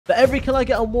For every kill I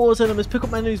get on Warzone, I must pick up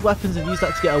my enemy's weapons and use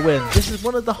that to get a win. This is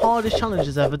one of the hardest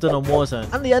challenges I've ever done on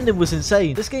Warzone, and the ending was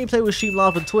insane. This gameplay was streamed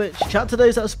live on Twitch. Shout out to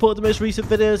those that support the most recent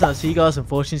videos, and I'll see you guys in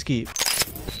Fortune's Keep.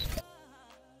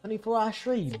 24-hour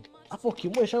stream. I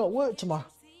fucking wish I got work tomorrow.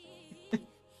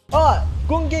 Alright,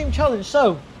 gun game challenge.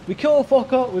 So, we kill a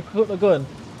fucker, we pick up the gun,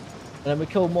 and then we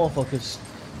kill more fuckers.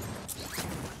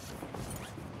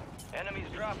 Enemies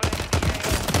dropping into the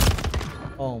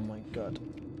AO. Oh my god.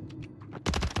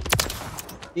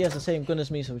 He has the same gun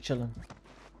as me, so we're chilling.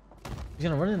 He's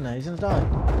gonna run in there, he's gonna die.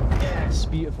 Yes,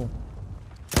 beautiful.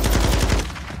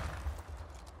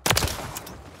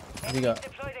 What do you got?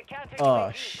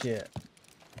 Oh shit.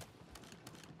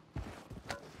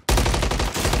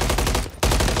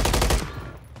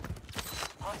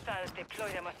 Hostiles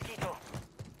deployed a mosquito.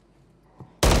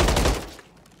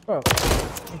 Bro,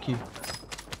 thank you.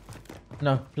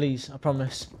 No, please, I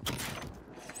promise.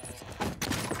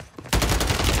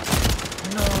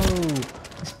 No,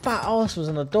 this fat ass was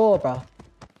on the door, bro.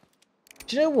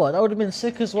 Do you know what? That would have been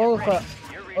sick as well. But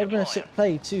that would have been a sick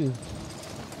play too.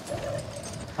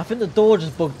 I think the door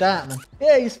just bugged out, man.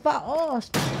 Yeah, he's fat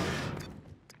ass.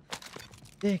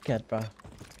 Dickhead, bro.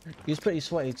 He was pretty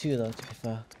sweaty too, though. To be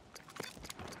fair.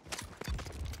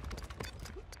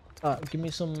 Alright, give me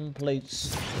some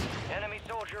plates. Enemy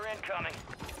soldier incoming.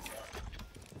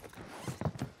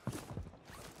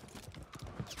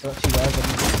 Got you guys.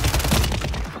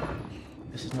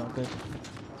 This is not good.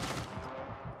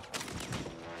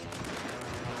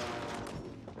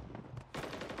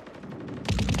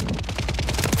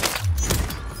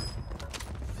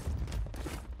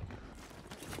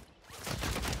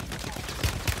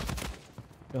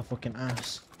 You're a fucking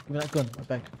ass. Give me that gun, I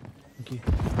beg. Thank you.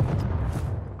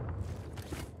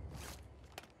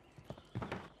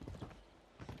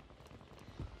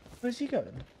 Where's he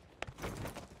going?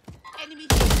 Enemy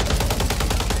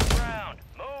ground.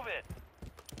 Move it.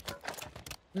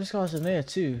 This guy's in there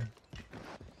too.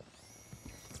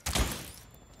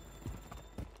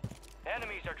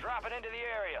 Enemies are dropping into the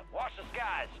area. Watch the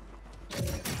skies.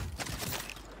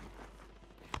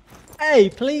 Hey,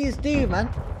 please do, man.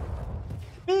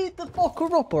 Beat the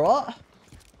fucker up, alright?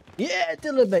 Yeah,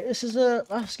 Dylan, mate. This is a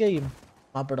last game,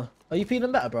 my brother. Are you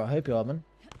feeling better, bro? I hope you are, man.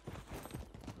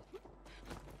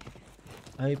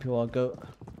 I hope you are, goat.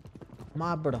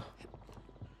 My brother.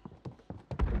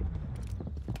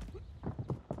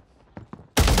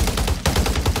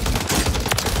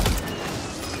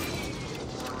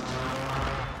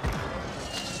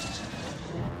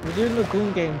 We're doing the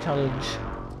gun game challenge.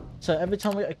 So every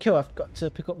time we get a kill, I've got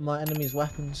to pick up my enemy's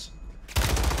weapons.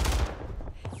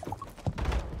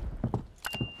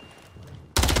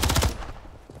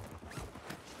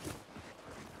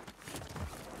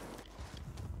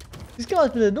 This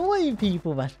guy's been annoying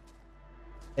people, man.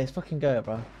 Hey, let's fucking go,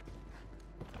 bro.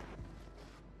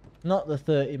 Not the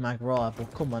 30 mag rifle.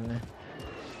 Come on now.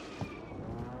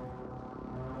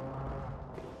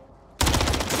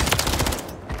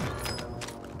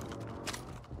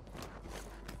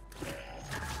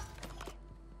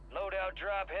 Loadout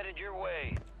drop headed your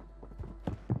way.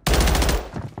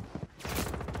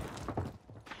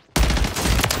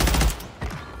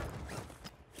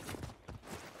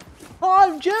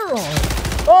 I'm Gerald!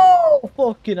 Oh,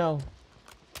 fucking hell.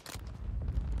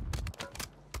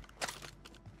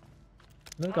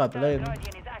 No guy below me.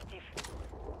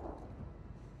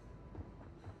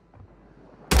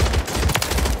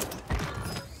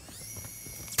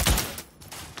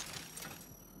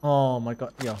 Oh my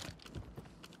god, yeah.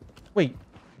 Wait.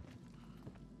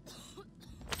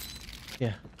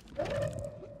 Yeah.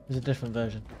 There's a different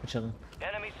version. We're chilling.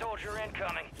 Enemy soldier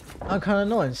incoming. I'm kind of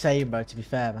annoying saying, bro, to be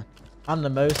fair, man. I'm the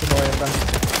most annoying, bro.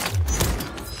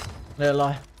 No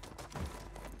lie.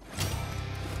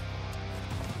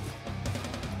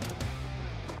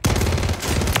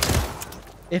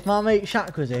 If my mate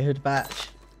Shaq was here, he'd batch.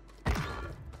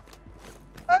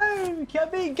 Oh,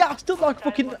 get me gassed up like a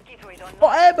fucking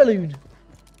hot air balloon.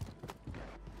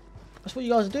 That's what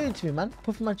you guys are doing to me, man.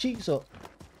 Puffing my cheeks up.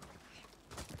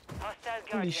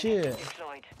 Holy shit.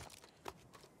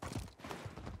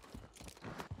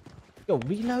 Yo,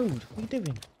 reload. What are you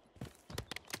doing?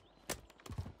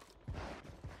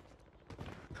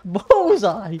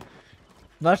 Bullseye!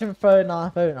 Imagine throwing a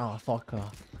knife out. Oh, fuck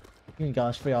off. Give you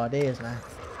guys 3 ideas now.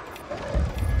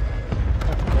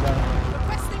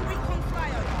 Requesting recon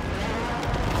flyover.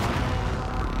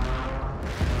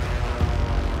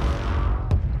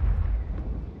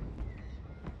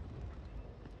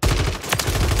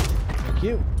 Thank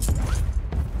you.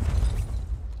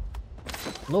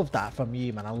 Love that from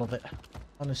you, man. I love it.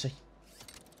 Honestly.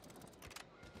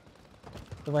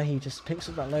 The way he just picks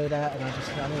up that loadout and I just,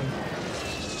 you know what I mean?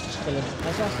 Just kill him. I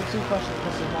was asking 2 questions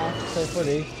across his mouth, it's so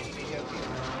funny.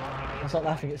 I start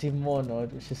laughing, it's even more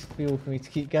annoyed, it's just fuel for me to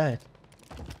keep going.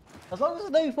 As long as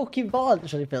there's no fucking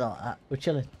violence or anything like that, we're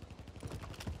chilling.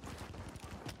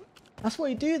 That's what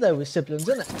you do though with siblings,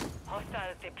 isn't it?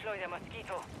 Hostiles deploy the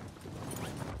mosquito.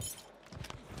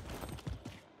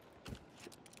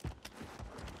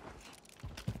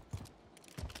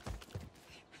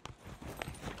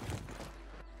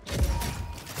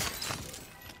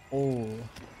 Oh.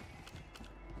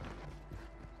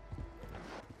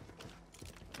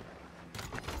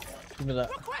 Give me that.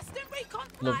 Requesting recon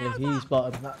Lovely, flyover. he's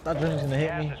bottom. That drone's gonna hit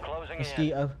Gas me. is closing in.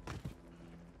 Mosquito.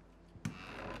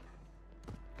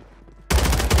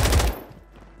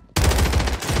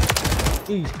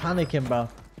 He's panicking, bro.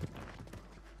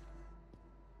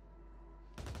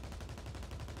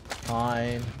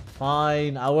 Fine.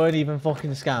 Fine. I won't even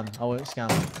fucking scam. I won't scam.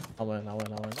 I won't.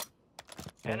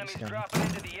 Enemies Scam. dropping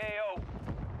into the AO.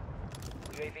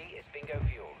 UAV is bingo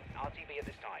fuel. RTV at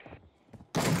this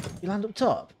time. You land up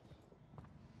top?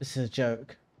 This is a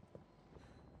joke.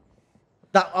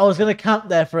 That I was gonna camp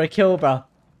there for a kill, bro.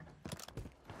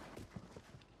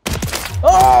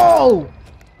 Oh!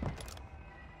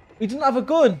 He didn't have a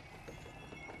gun.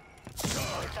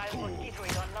 Hostile mosquito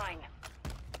is online.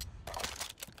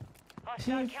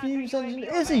 He fuse engine.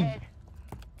 Is he?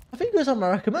 I think it was on my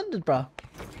recommended, bro.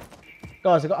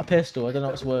 Guys, I got a pistol. I don't know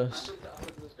what's worse.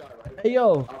 Hey,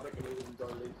 yo.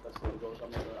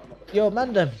 Yo,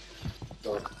 mend him.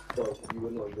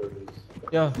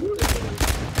 Yo.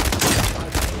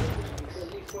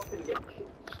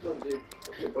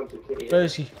 Where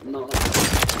is he?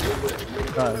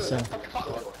 Right, so.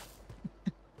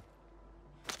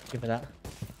 Give me that.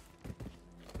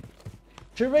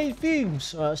 Should we raid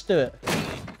fumes? Alright, let's do it.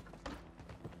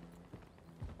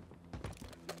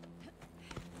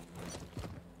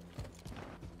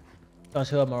 Guys,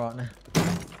 who am I right now?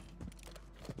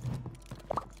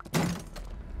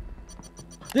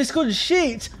 This gun's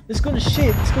shit! This gun's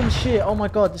shit! This gun's shit! Oh my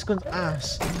god, this gun's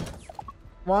ass!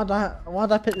 Why'd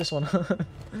I pick this one?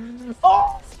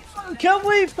 Oh! Can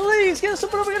we please get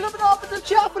someone over here up in the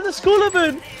chat for the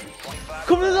Skullerman?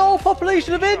 Covering the whole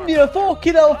population of India!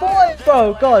 Fucking hell, fight,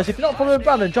 bro! Guys, if you're not following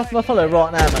Brandon, drop him a follow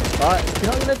right now, man. Alright? If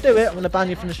you're not gonna do it, I'm gonna ban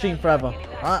you from the stream forever.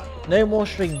 Alright? No more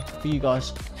stream for you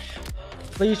guys.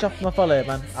 Please drop him a follow,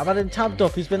 man. I've had him tabbed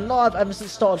up. He's been live ever since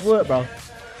it started work, bro.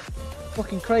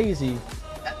 Fucking crazy.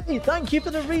 Hey, thank you for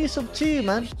the resub too,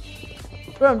 man.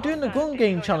 Bro, I'm doing the gun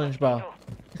game challenge, bro.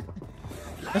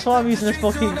 That's why I'm using this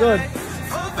fucking gun.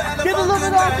 Get a love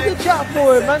it off in the chat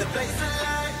for it, man.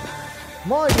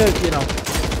 My goat, you know.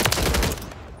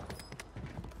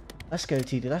 Let's go,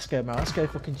 TD. Let's go, man. Let's go,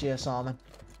 fucking GSR, man.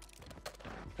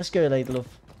 Let's go, lady love.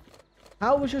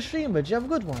 How was your stream, bro? Did you have a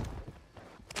good one?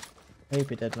 I hope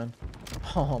you did, man.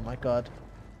 Oh my god.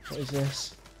 What is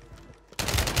this?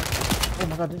 Oh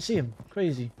my god, I didn't see him.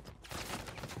 Crazy.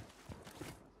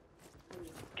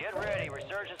 Get ready,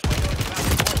 resurgence window is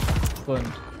about to close.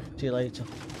 Fun. See you later.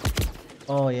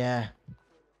 Oh yeah.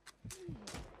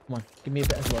 Come on, give me a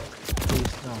bit of luck.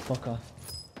 Please. No, fuck off.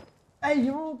 Hey,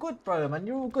 you're all good, bro, man.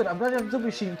 You're all good. I'm glad you have a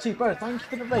double stream too, bro. Thank you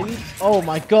for the raid. Oh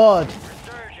my god.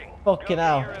 Resurging. Fucking Go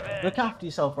hell. for your revenge. Look after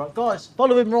yourself, right? Guys,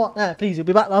 follow him right now, please. He'll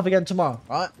be back live again tomorrow,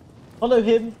 right? Follow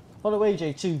him. Follow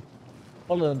AJ too.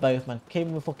 Follow them both, man.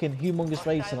 Came with fucking humongous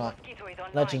raid tonight. Mosquito is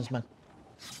online. Legends, man.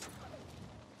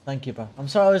 Thank you, bro. I'm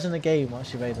sorry I was in the game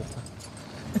whilst you raided,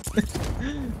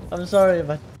 man. I'm sorry,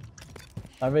 man.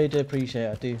 I really do appreciate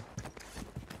it, I do.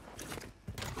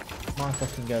 My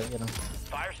fucking goat, you know.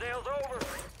 Fire sales over.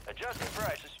 Adjusting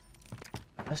prices.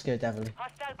 Let's go, Devilly.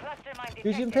 Hostile cluster mine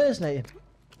Who's you detected. impersonating?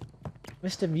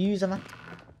 Mr. Muser, man.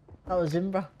 That was him,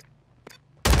 bro.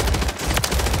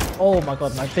 Oh my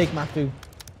god, my big Mafu.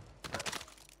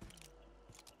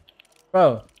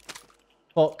 Bro.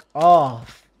 Fuck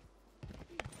off.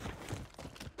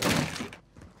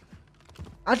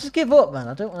 I just give up, man.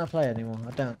 I don't want to play anymore.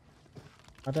 I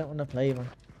don't want to play, man.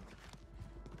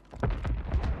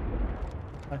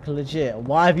 Like legit.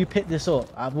 Why have you picked this up?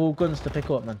 I have all guns to pick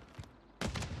up, man.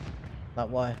 Like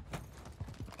why?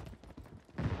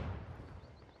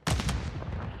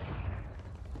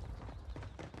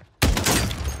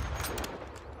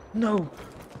 No.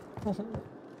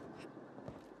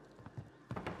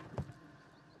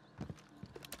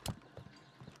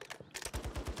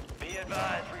 Be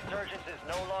advised, resurgence is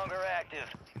no longer active.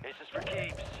 This is for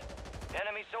keeps.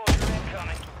 Enemy soldier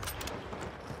incoming.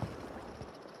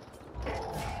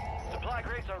 Supply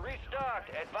crates are restocked.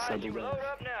 Advise you load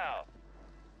up now.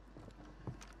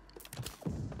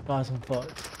 Guys, I'm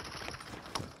fucked.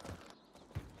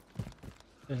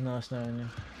 There's no snow in here.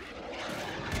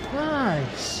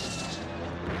 Nice.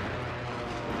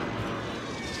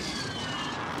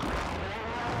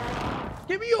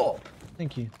 Get me up.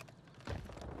 Thank you.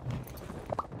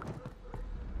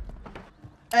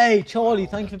 Hey, Charlie,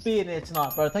 thank you for being here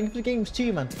tonight, bro. Thank you for the games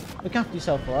too, man. Look after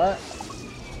yourself, alright?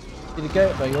 You're the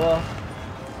goat, bro. You are.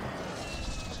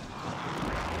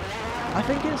 I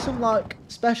think it's some like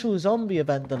special zombie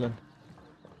event, Dylan,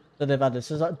 that they've added.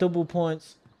 So it's like double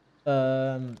points,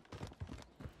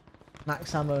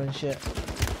 max ammo and shit.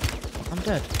 I'm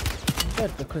dead. I'm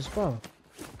dead because, bro,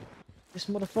 this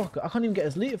motherfucker, I can't even get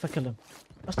his loot if I kill him.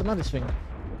 That's the maddest thing.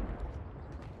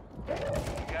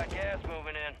 Got gas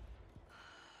moving in.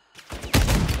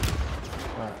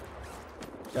 Right.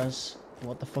 Jazz,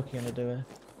 what the fuck are you gonna do here?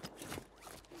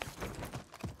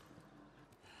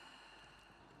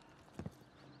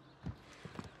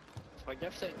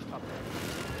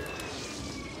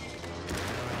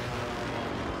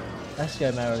 Let's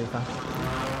go, Merrily, fam.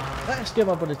 Let's go,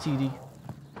 my brother TD.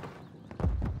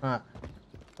 Right.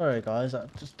 Sorry, guys. I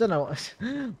just don't know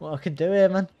what I can do here,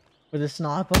 man. With a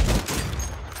sniper.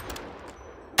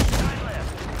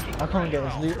 I can't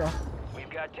get his loot off. We've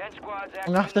got 10 squads I'm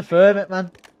gonna have to firm it,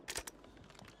 man.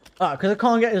 Alright, because I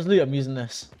can't get his loot, I'm using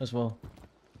this as well.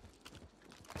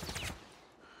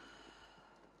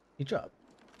 He dropped.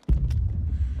 I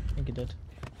think he did.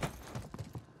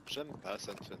 J'aime pas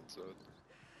cette fin de zone.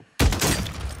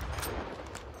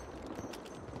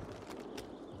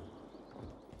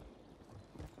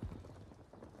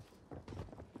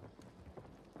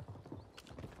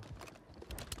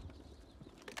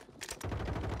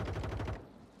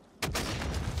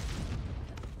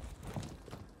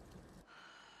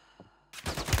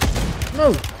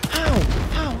 No! How?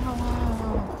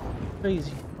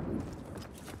 Crazy.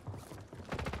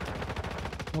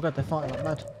 Oh my god, they're fighting like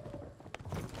mad.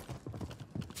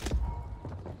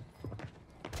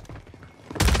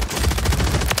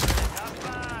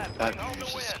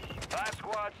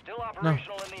 No.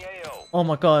 Oh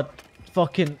my god.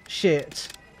 Fucking shit.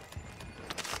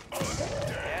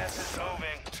 Gas is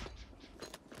moving.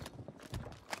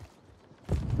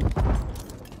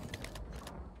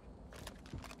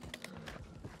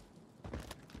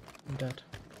 I'm dead.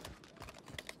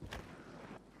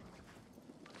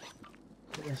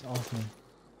 Get this off me.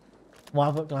 Well,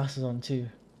 I've got glasses on too.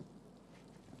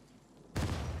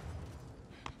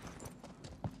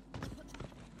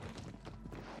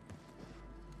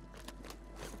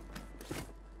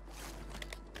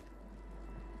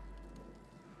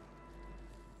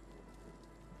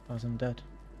 Guys, I'm dead.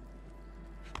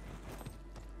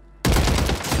 3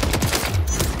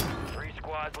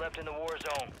 squads left in the war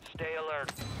zone. Stay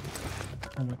alert.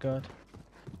 Oh my god.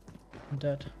 I'm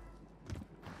dead.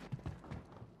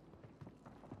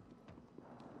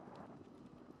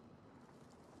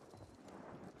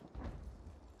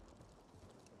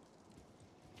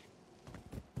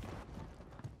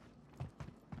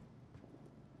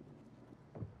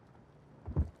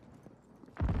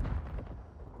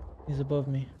 He's above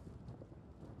me.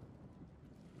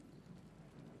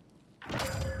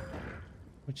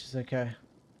 Which is okay.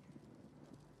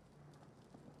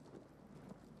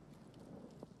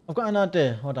 I've got an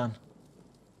idea. Hold on.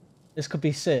 This could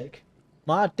be sick.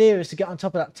 My idea is to get on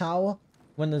top of that tower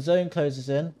when the zone closes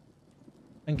in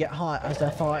and get high as they're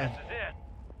fighting. This is it.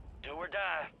 Do or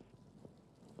die.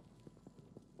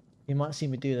 You might see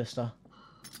me do this though.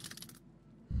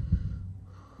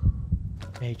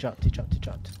 Yeah, he dropped.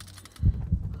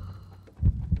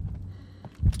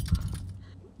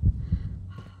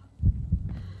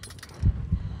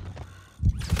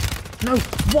 No!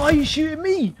 Why are you shooting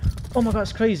me? Oh my god,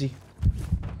 it's crazy.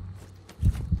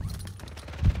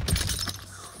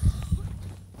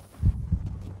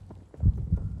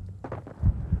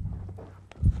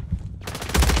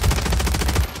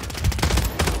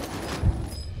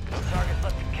 No targets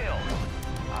left to kill.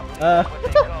 I believe that's what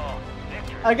they call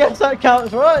victory. I guess that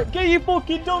counts, right? Get your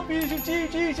fucking W's and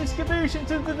GG's distributions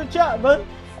into the chat, man.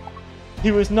 He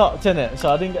was knocked in it,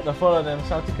 so I didn't get the follow them,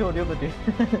 so I had to kill the other dude.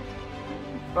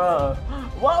 Bro,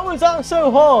 why was that so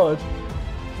hard?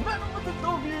 Metal with the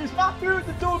W's, Matthew with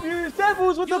the W's,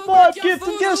 Devils with the 5 gifts,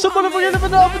 and get someone of a in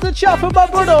the chat for my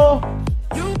brother.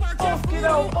 Fucking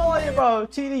hell, fire, bro.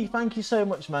 TD, thank you so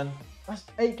much, man. That's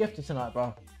 8 gifted tonight,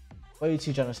 bro. Way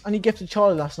too generous. And he gifted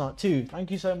Charlie last night too. Thank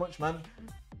you so much, man.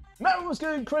 Meryl was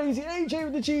going crazy.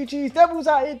 AJ with the GGs. Devils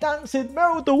out here dancing.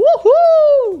 Meryl with the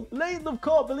woohoo. Lane Love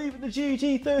can't believe it. The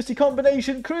GG thirsty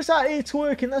combination. Chris out here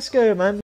twerking. Let's go, man.